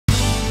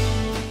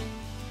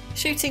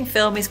Shooting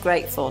film is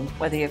great fun.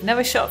 Whether you've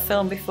never shot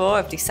film before or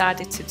have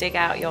decided to dig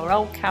out your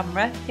old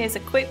camera, here's a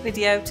quick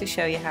video to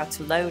show you how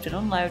to load and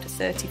unload a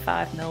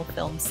 35mm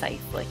film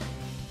safely.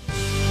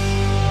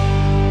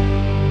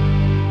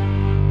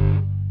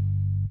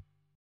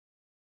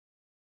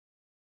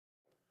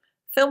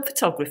 Film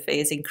photography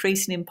is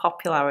increasing in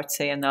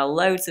popularity and there are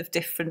loads of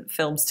different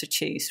films to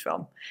choose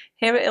from.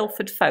 Here at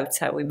ILFORD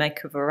Photo we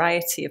make a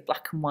variety of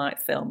black and white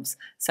films,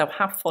 so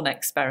have fun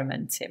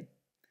experimenting.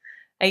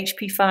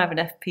 HP5 and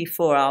FP4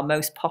 are our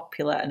most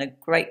popular and a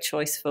great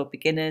choice for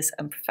beginners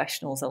and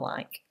professionals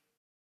alike.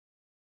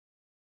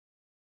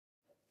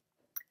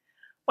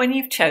 When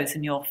you've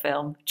chosen your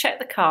film, check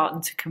the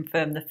carton to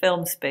confirm the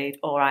film speed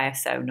or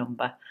ISO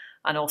number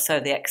and also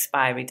the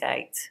expiry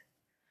date.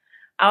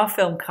 Our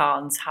film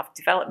cartons have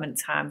development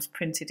times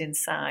printed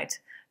inside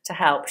to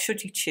help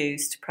should you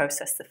choose to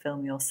process the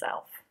film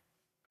yourself.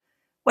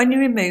 When you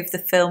remove the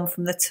film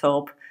from the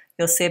tub,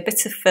 you'll see a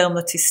bit of film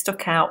that is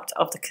stuck out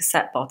of the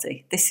cassette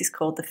body. This is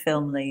called the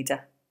film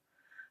leader.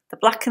 The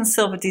black and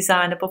silver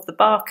design above the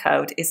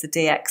barcode is the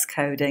DX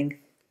coding.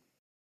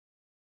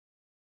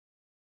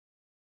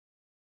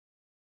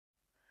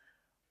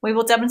 We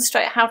will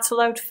demonstrate how to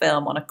load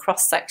film on a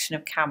cross-section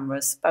of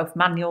cameras, both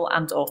manual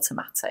and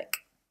automatic.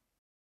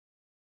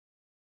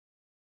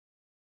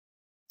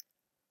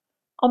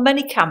 On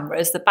many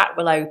cameras, the back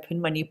will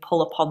open when you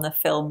pull upon the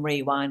film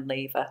rewind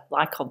lever,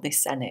 like on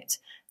this Zenit.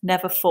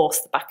 Never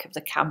force the back of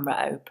the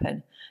camera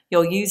open.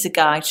 Your user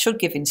guide should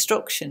give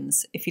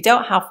instructions. If you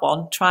don't have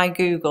one, try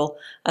Google,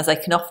 as they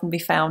can often be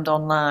found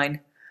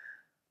online.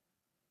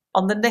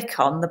 On the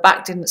Nikon, the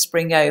back didn't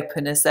spring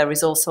open as there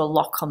is also a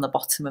lock on the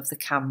bottom of the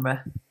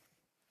camera.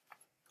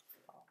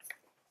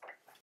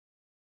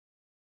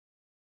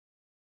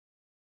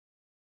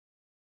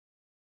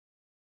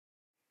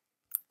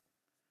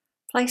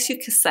 Place your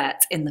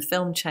cassette in the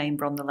film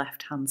chamber on the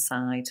left-hand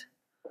side.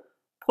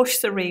 Push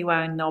the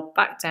rewind knob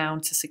back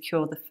down to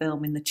secure the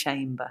film in the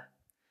chamber.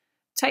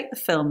 Take the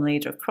film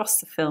leader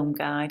across the film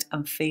guide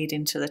and feed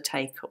into the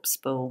take-up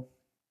spool.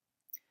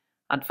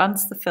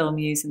 Advance the film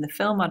using the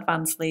film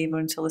advance lever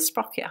until the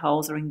sprocket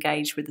holes are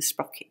engaged with the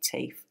sprocket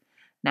teeth.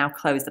 Now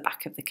close the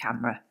back of the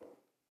camera.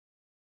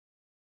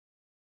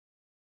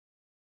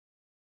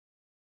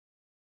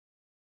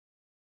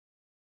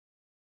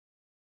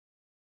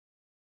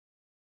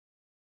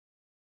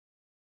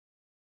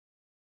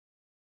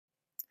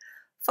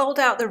 Fold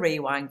out the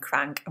rewind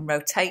crank and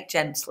rotate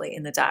gently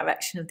in the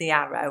direction of the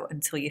arrow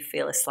until you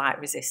feel a slight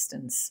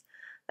resistance.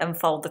 Then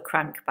fold the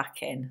crank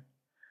back in.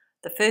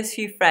 The first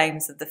few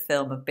frames of the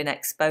film have been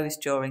exposed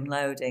during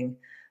loading,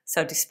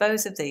 so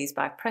dispose of these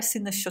by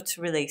pressing the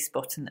shutter release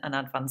button and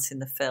advancing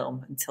the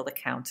film until the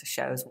counter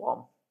shows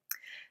 1.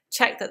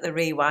 Check that the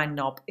rewind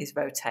knob is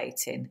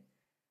rotating.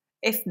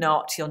 If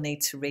not, you'll need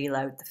to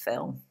reload the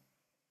film.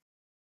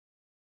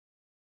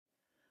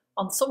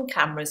 On some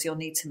cameras you'll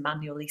need to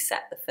manually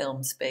set the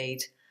film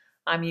speed.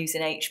 I'm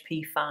using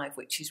HP5,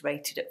 which is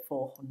rated at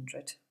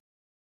 400.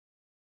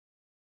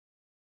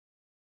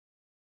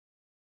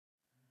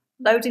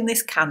 Loading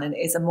this Canon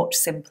is a much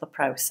simpler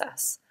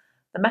process.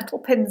 The metal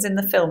pins in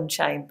the film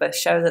chamber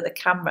show that the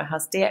camera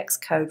has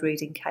DX code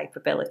reading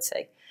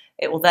capability.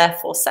 It will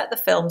therefore set the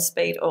film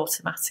speed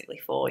automatically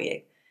for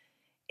you.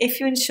 If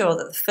you ensure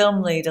that the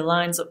film leader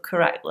lines up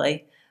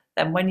correctly,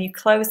 then when you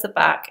close the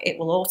back, it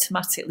will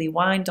automatically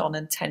wind on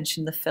and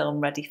tension the film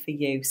ready for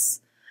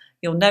use.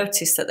 You'll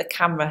notice that the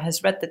camera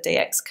has read the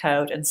DX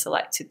code and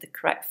selected the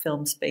correct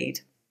film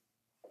speed.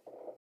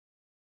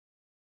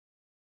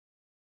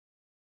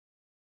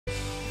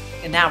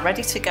 You're now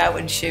ready to go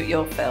and shoot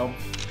your film.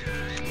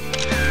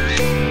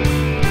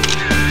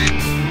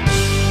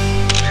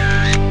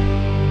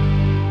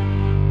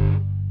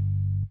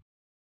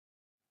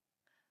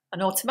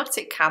 An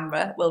automatic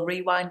camera will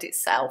rewind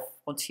itself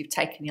once you've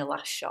taken your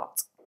last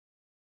shot.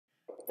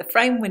 The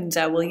frame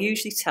window will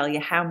usually tell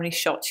you how many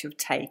shots you've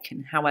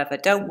taken. However,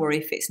 don't worry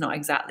if it's not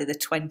exactly the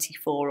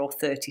 24 or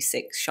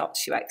 36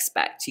 shots you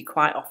expect. You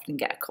quite often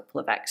get a couple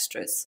of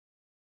extras.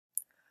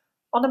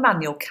 On a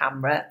manual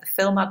camera, the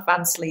film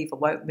advance lever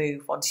won't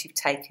move once you've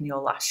taken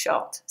your last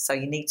shot, so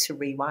you need to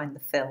rewind the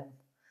film.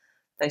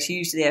 There's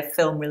usually a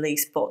film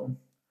release button.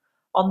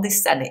 On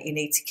this Zenit, you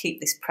need to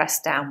keep this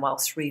pressed down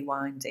whilst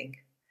rewinding.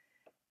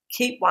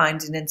 Keep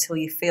winding until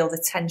you feel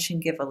the tension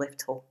give a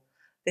little.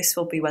 This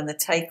will be when the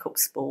take-up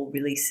spool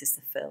releases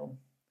the film.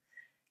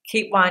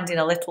 Keep winding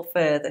a little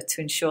further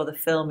to ensure the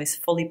film is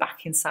fully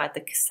back inside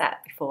the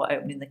cassette before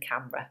opening the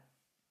camera.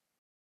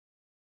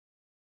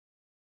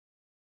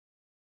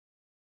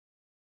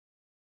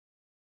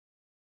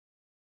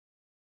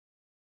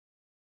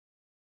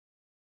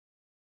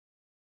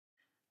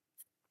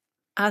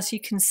 As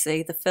you can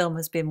see, the film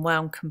has been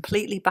wound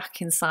completely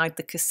back inside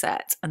the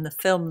cassette and the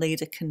film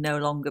leader can no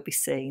longer be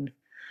seen.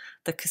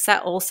 The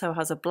cassette also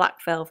has a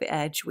black velvet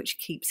edge which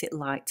keeps it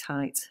light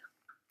tight.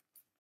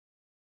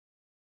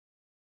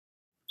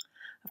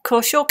 Of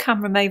course, your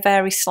camera may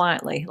vary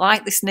slightly.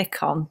 Like this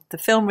Nikon, the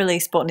film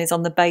release button is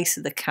on the base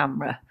of the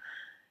camera.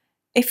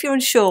 If you're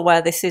unsure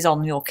where this is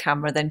on your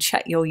camera, then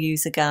check your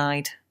user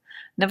guide.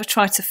 Never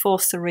try to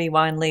force the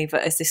rewind lever,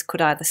 as this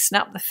could either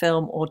snap the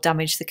film or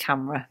damage the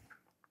camera.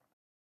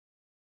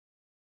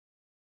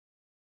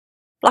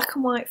 Black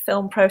and white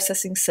film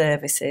processing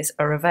services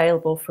are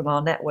available from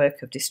our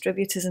network of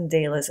distributors and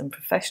dealers and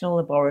professional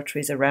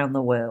laboratories around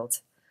the world.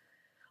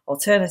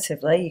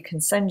 Alternatively, you can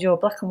send your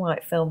black and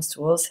white films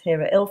to us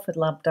here at ILFORD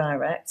Lab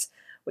Direct,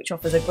 which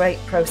offers a great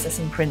process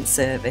and print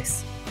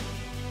service.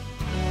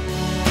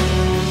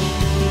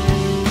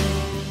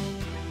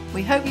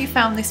 We hope you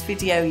found this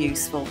video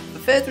useful. For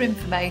further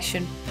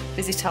information,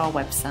 visit our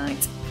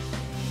website.